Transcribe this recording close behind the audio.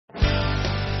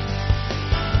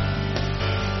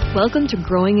Welcome to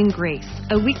Growing in Grace,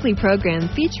 a weekly program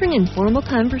featuring informal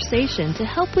conversation to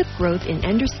help with growth in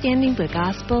understanding the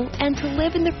gospel and to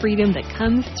live in the freedom that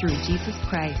comes through Jesus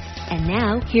Christ. And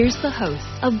now, here's the hosts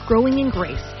of Growing in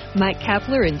Grace, Mike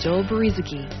Kapler and Joel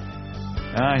Berizicki.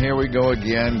 Here we go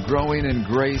again, Growing in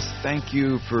Grace. Thank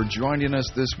you for joining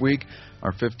us this week,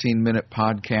 our 15-minute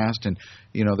podcast. And,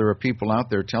 you know, there are people out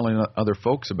there telling other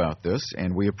folks about this,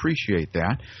 and we appreciate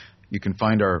that. You can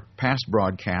find our past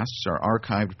broadcasts, our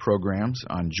archived programs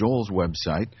on Joel's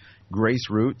website,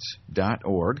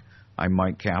 graceroots.org. I'm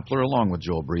Mike Kapler, along with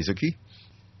Joel Berizicki.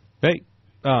 Hey.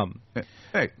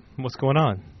 Hey. What's going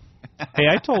on? Hey,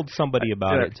 I told somebody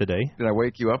about it today. Did I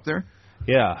wake you up there?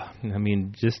 Yeah. I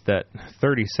mean, just that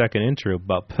 30-second intro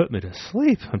about put me to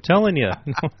sleep. I'm telling you.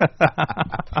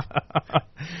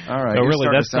 All right. No, really,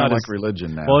 that's sound not like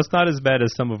religion now. Well, it's not as bad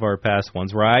as some of our past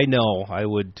ones where I know I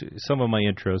would. Some of my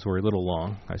intros were a little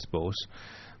long, I suppose.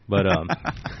 But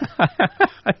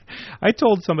I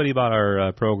told somebody about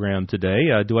our program today.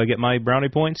 Do I get my brownie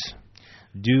points?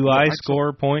 Do I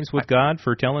score points with God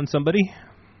for telling somebody?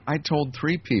 I told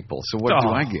 3 people, so what do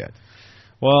I get?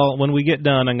 Well, when we get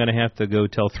done, I'm going to have to go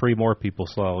tell 3 more people,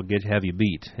 so I'll have you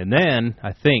beat. And then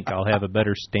I think I'll have a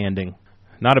better standing.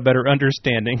 Not a better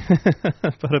understanding,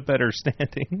 but a better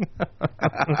standing.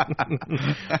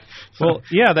 Well,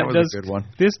 yeah, that does. A good one.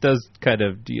 This does kind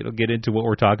of get into what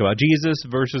we're talking about: Jesus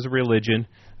versus religion,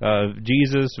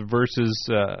 Jesus versus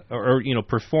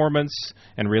performance,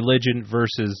 and religion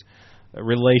versus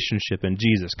relationship in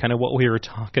Jesus. Kind of what we were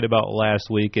talking about last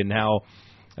week, and how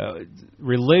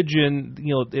religion,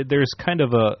 there's kind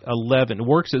of a leaven. It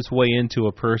works its way into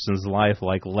a person's life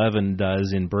like leaven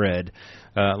does in bread,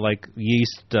 like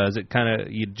yeast does. It kind of,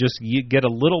 you get a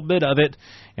little bit of it,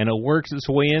 and it works its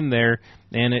way in there,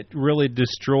 and it really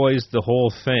destroys the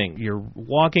whole thing. You're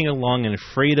walking along in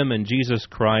freedom in Jesus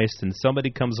Christ, and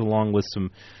somebody comes along with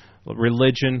some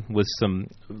religion, with some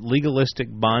legalistic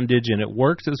bondage, and it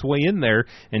works its way in there.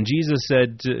 And Jesus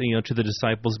said to the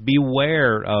disciples,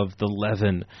 beware of the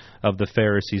leaven of the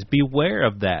Pharisees. Beware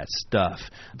of that stuff.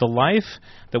 The life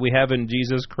that we have in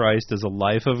Jesus Christ is a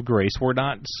life of grace. We're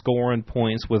not scoring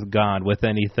points with God with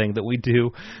anything that we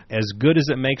do. As good as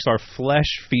it makes our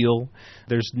flesh feel,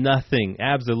 there's nothing,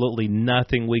 absolutely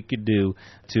nothing we could do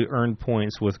to earn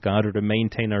points with God or to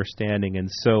maintain our standing. And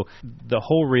so the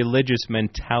whole religious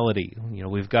mentality,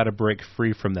 we've got to break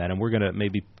free from that. And we're going to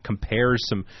maybe compare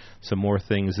some more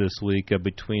things this week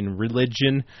between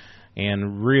religion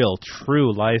and real,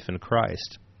 true life in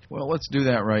Christ. Well, let's do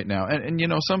that right now. And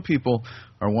some people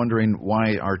are wondering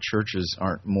why our churches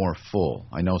aren't more full.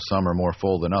 I know some are more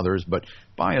full than others, but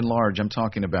by and large, I'm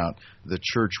talking about the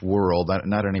church world,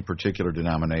 not any particular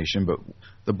denomination, but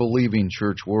the believing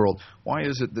church world. Why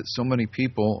is it that so many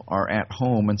people are at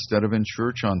home instead of in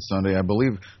church on Sunday? I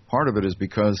believe part of it is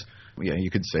because,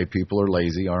 you could say people are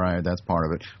lazy. All right, that's part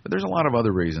of it. But there's a lot of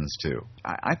other reasons, too.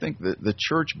 I think that the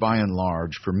church, by and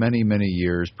large, for many, many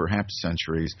years, perhaps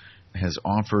centuries, has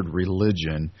offered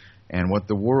religion, and what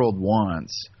the world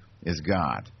wants is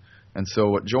God. And so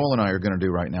what Joel and I are going to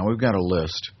do right now, we've got a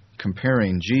list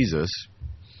comparing Jesus,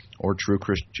 or true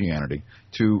Christianity,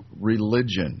 to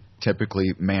religion,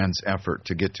 typically man's effort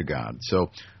to get to God. So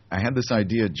I had this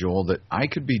idea, Joel, that I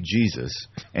could be Jesus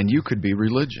and you could be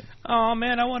religion. Oh,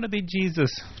 man, I want to be Jesus.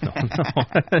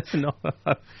 No.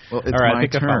 Well, it's all right, my I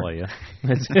think turn. I follow you.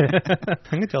 I'm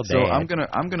going to tell Dad. So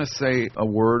I'm gonna say a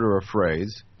word or a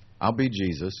phrase. I'll be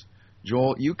Jesus.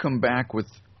 Joel, you come back with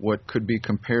what could be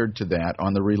compared to that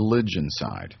on the religion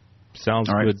side. Sounds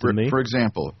all right, good to me. For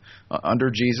example, under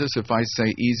Jesus, if I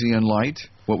say easy and light,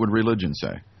 what would religion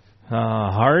say?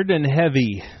 Hard and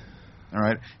heavy. All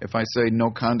right. If I say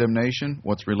no condemnation,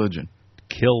 what's religion?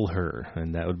 Kill her,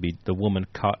 and that would be the woman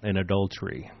caught in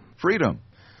adultery. Freedom.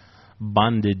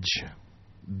 Bondage.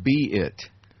 Be it.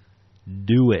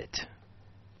 Do it.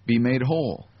 Be made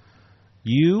whole.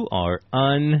 You are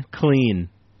unclean.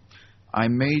 I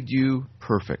made you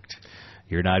perfect.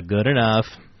 You're not good enough.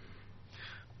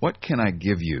 What can I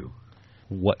give you?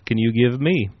 What can you give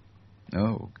me?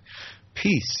 Oh,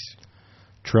 peace.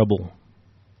 Trouble.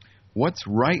 What's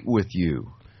right with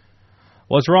you?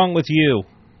 What's wrong with you?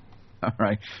 All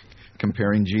right.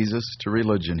 Comparing Jesus to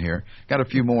religion here. Got a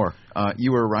few more.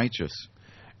 You are righteous.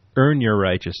 Earn your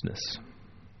righteousness.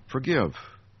 Forgive.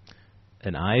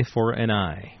 An eye for an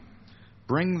eye.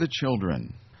 Bring the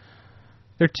children.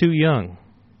 They're too young.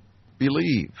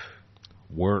 Believe.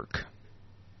 Work.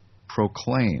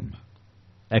 Proclaim.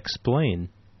 Explain.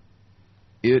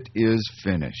 It is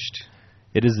finished.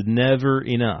 It is never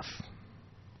enough.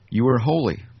 You are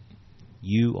holy.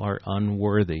 You are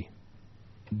unworthy.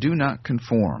 Do not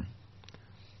conform.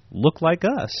 look like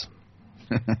us.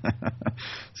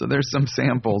 So there's some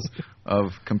samples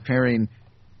of comparing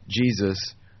Jesus,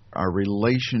 our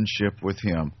relationship with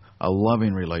Him, a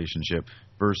loving relationship,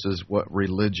 versus what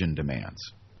religion demands.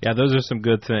 Yeah, those are some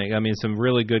good things. I mean, some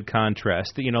really good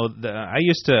contrast. You know, I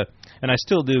used to, and I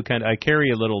still do. I carry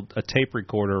a tape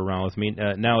recorder around with me.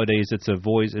 Nowadays, it's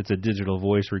a digital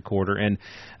voice recorder, and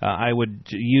I would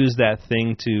use that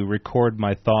thing to record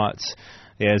my thoughts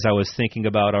as I was thinking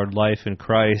about our life in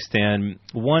Christ. And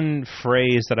one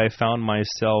phrase that I found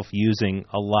myself using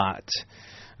a lot,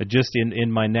 just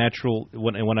in my natural,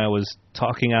 when I was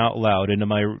talking out loud into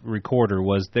my recorder,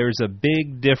 was there's a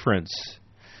big difference.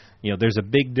 You know, there's a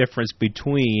big difference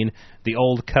between the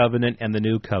old covenant and the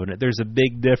new covenant. There's a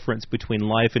big difference between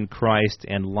life in Christ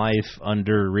and life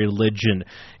under religion.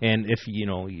 And if,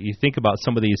 you think about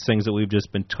some of these things that we've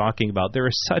just been talking about, there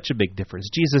is such a big difference.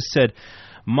 Jesus said,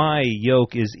 "My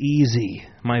yoke is easy,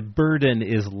 my burden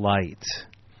is light."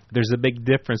 There's a big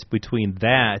difference between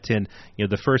that and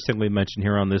the first thing we mentioned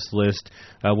here on this list,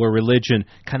 where religion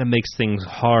kind of makes things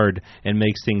hard and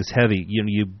makes things heavy.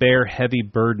 You bear heavy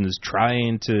burdens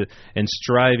trying to and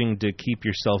striving to keep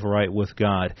yourself right with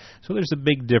God. So there's a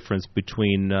big difference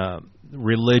between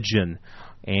religion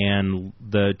and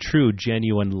the true,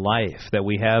 genuine life that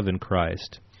we have in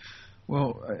Christ.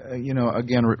 Well,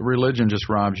 again, religion just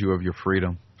robs you of your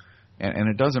freedom, and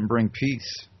it doesn't bring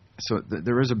peace. So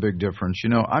there is a big difference.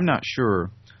 I'm not sure.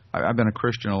 I've been a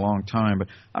Christian a long time, but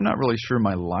I'm not really sure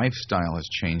my lifestyle has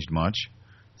changed much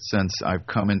since I've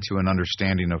come into an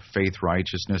understanding of faith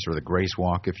righteousness, or the grace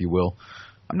walk, if you will.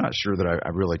 I'm not sure that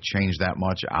I've really changed that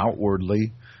much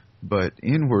outwardly, but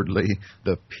inwardly,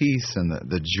 the peace and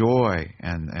the joy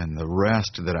and the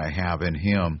rest that I have in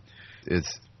Him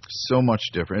is so much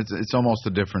different. It's almost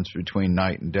the difference between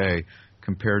night and day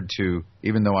compared to,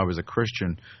 even though I was a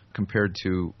Christian, compared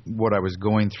to what I was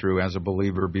going through as a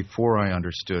believer before I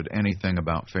understood anything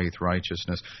about faith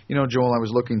righteousness. Joel, I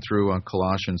was looking through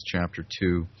Colossians chapter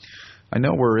 2. I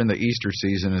know we're in the Easter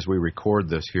season as we record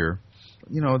this here.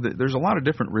 There's a lot of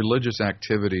different religious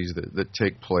activities that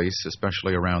take place,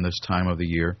 especially around this time of the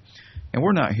year. And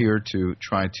we're not here to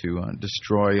try to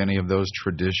destroy any of those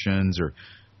traditions or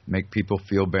make people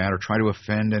feel bad or try to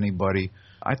offend anybody.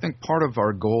 I think part of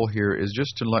our goal here is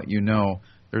just to let you know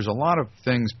there's a lot of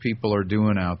things people are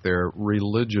doing out there,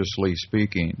 religiously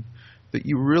speaking, that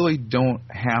you really don't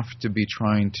have to be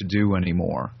trying to do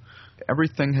anymore.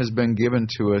 Everything has been given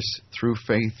to us through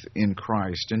faith in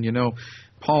Christ. And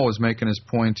Paul was making his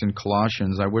point in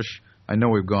Colossians. I know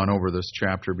we've gone over this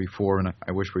chapter before, and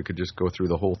I wish we could just go through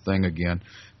the whole thing again.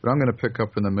 But I'm going to pick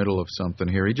up in the middle of something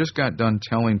here. He just got done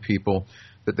telling people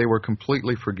that they were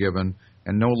completely forgiven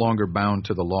and no longer bound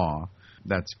to the law.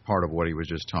 That's part of what he was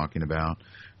just talking about.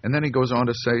 And then he goes on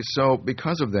to say, so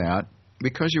because of that,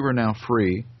 because you are now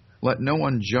free, let no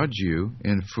one judge you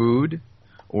in food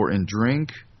or in drink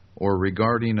or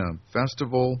regarding a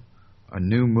festival, a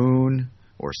new moon,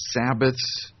 or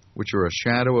Sabbaths, which are a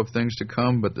shadow of things to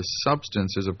come, but the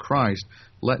substance is of Christ.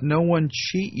 Let no one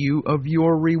cheat you of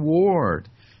your reward,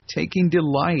 taking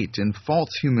delight in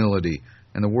false humility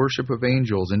and the worship of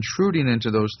angels, intruding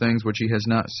into those things which he has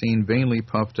not seen, vainly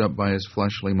puffed up by his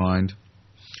fleshly mind.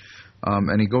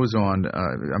 And he goes on,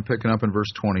 I'm picking up in verse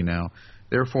 20 now.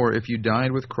 Therefore, if you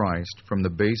died with Christ from the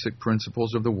basic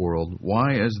principles of the world,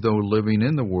 why, as though living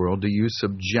in the world, do you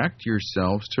subject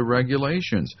yourselves to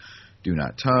regulations? Do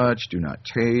not touch, do not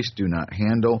taste, do not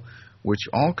handle, which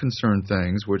all concern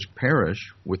things which perish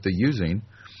with the using,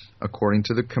 according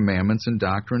to the commandments and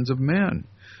doctrines of men.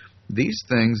 These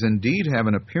things indeed have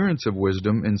an appearance of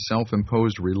wisdom in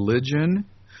self-imposed religion,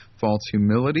 false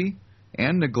humility,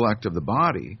 and neglect of the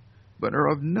body, but are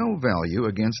of no value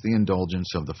against the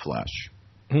indulgence of the flesh.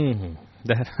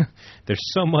 There's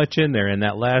so much in there, and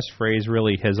that last phrase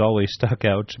really has always stuck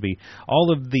out to me.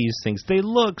 All of these things, they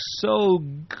look so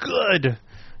good.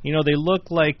 They look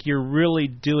like you're really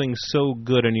doing so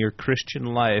good in your Christian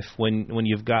life when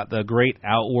you've got the great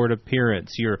outward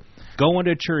appearance. You're going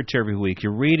to church every week.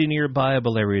 You're reading your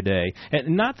Bible every day.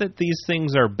 And not that these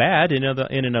things are bad in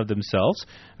and of themselves.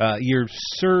 You're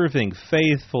serving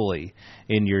faithfully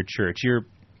in your church.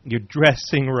 You're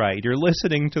dressing right. You're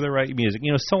listening to the right music,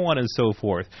 so on and so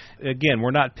forth. Again,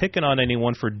 we're not picking on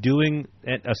anyone for doing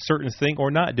a certain thing or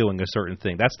not doing a certain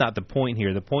thing. That's not the point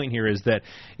here. The point here is that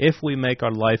if we make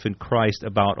our life in Christ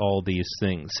about all these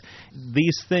things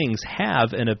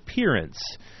have an appearance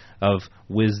of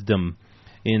wisdom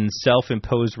in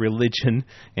self-imposed religion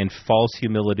and false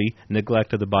humility,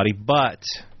 neglect of the body. But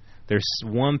there's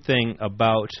one thing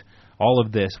about all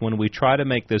of this. When we try to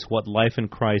make this what life in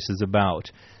Christ is about,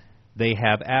 they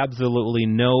have absolutely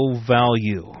no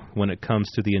value when it comes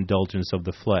to the indulgence of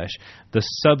the flesh. The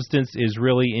substance is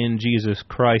really in Jesus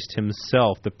Christ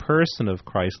himself, the person of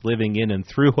Christ living in and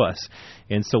through us.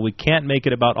 And so we can't make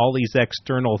it about all these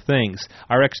external things.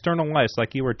 Our external lives,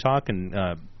 like you were talking,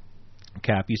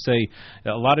 Cap, you say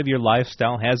a lot of your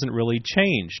lifestyle hasn't really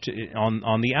changed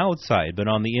on the outside, but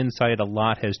on the inside a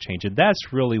lot has changed. And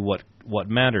that's really what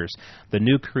matters, the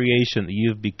new creation that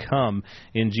you've become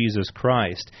in Jesus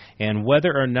Christ. And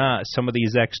whether or not some of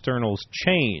these externals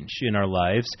change in our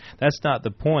lives, that's not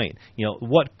the point.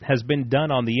 What has been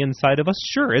done on the inside of us,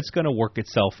 sure, it's going to work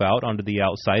itself out onto the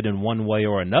outside in one way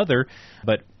or another,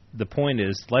 but the point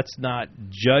is, let's not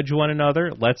judge one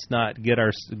another. Let's not get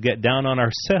down on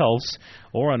ourselves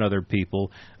or on other people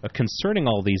concerning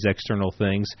all these external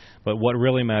things. But what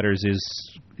really matters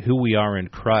is who we are in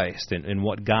Christ and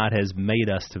what God has made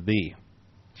us to be.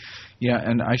 Yeah,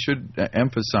 and I should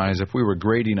emphasize, if we were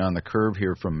grading on the curve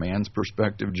here from man's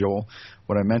perspective, Joel,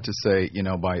 what I meant to say,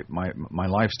 by my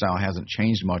lifestyle hasn't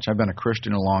changed much. I've been a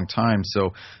Christian a long time,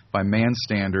 so by man's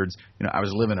standards, I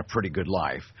was living a pretty good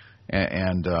life.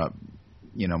 And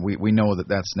we know that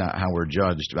that's not how we're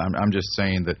judged. I'm just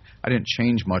saying that I didn't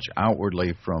change much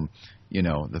outwardly from,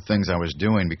 the things I was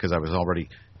doing because I was already,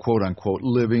 quote unquote,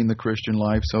 living the Christian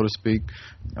life, so to speak.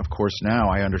 Of course, now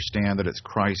I understand that it's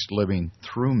Christ living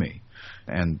through me.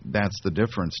 And that's the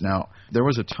difference. Now, there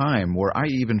was a time where I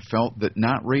even felt that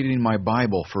not reading my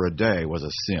Bible for a day was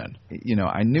a sin.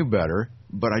 I knew better,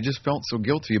 but I just felt so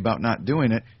guilty about not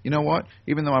doing it. You know what?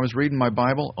 Even though I was reading my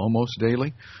Bible almost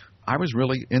daily, I was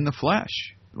really in the flesh,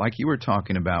 like you were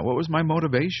talking about. What was my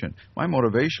motivation? My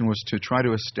motivation was to try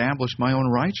to establish my own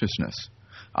righteousness.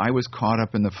 I was caught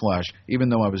up in the flesh, even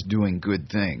though I was doing good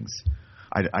things.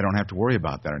 I don't have to worry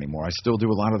about that anymore. I still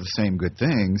do a lot of the same good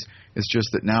things. It's just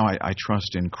that now I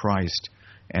trust in Christ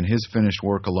and his finished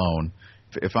work alone.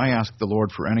 If I ask the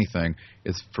Lord for anything,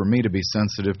 it's for me to be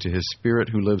sensitive to his Spirit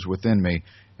who lives within me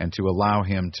and to allow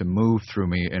him to move through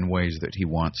me in ways that he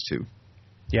wants to.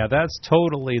 Yeah, that's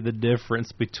totally the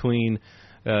difference between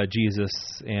Jesus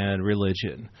and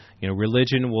religion.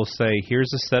 Religion will say,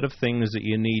 here's a set of things that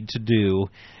you need to do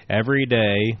every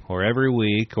day or every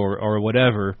week or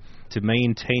whatever to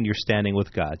maintain your standing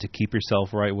with God, to keep yourself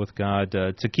right with God,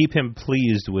 to keep him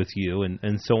pleased with you,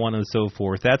 and so on and so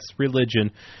forth. That's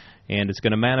religion, and it's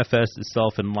going to manifest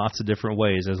itself in lots of different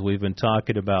ways, as we've been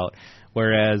talking about.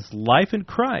 Whereas life in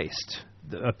Christ,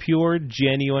 a pure,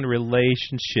 genuine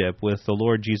relationship with the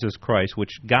Lord Jesus Christ,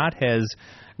 which God has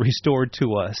restored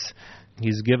to us.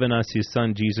 He's given us his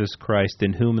Son, Jesus Christ,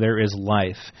 in whom there is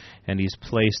life, and he's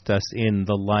placed us in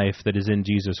the life that is in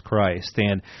Jesus Christ.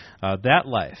 And that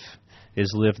life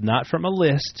is lived not from a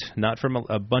list, not from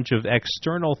a bunch of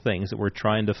external things that we're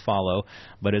trying to follow,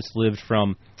 but it's lived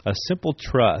from a simple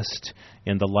trust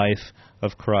in the life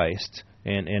of Christ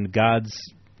and God's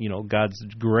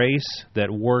grace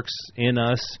that works in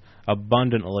us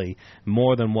abundantly,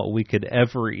 more than what we could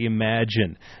ever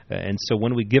imagine. And so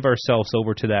when we give ourselves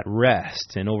over to that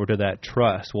rest and over to that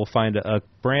trust, we'll find a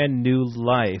brand new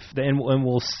life, and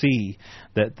we'll see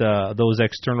that those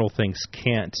external things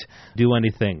can't do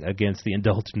anything against the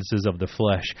indulgences of the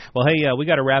flesh. Well, hey, we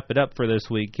got to wrap it up for this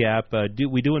week, Cap.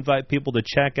 We do invite people to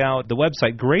check out the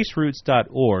website,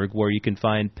 graceroots.org, where you can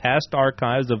find past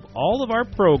archives of all of our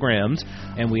programs,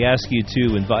 and we ask you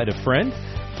to invite a friend,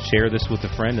 share this with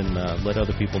a friend, and let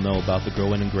other people know about the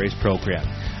Growing in Grace program.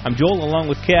 I'm Joel, along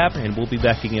with Cap, and we'll be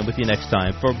back again with you next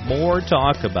time for more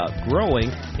talk about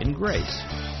growing in grace.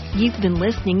 You've been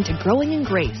listening to Growing in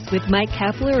Grace with Mike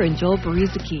Kapler and Joel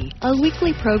Beruzacki, a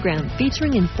weekly program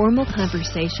featuring informal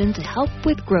conversation to help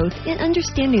with growth in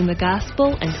understanding the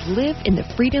gospel and to live in the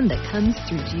freedom that comes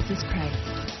through Jesus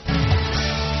Christ.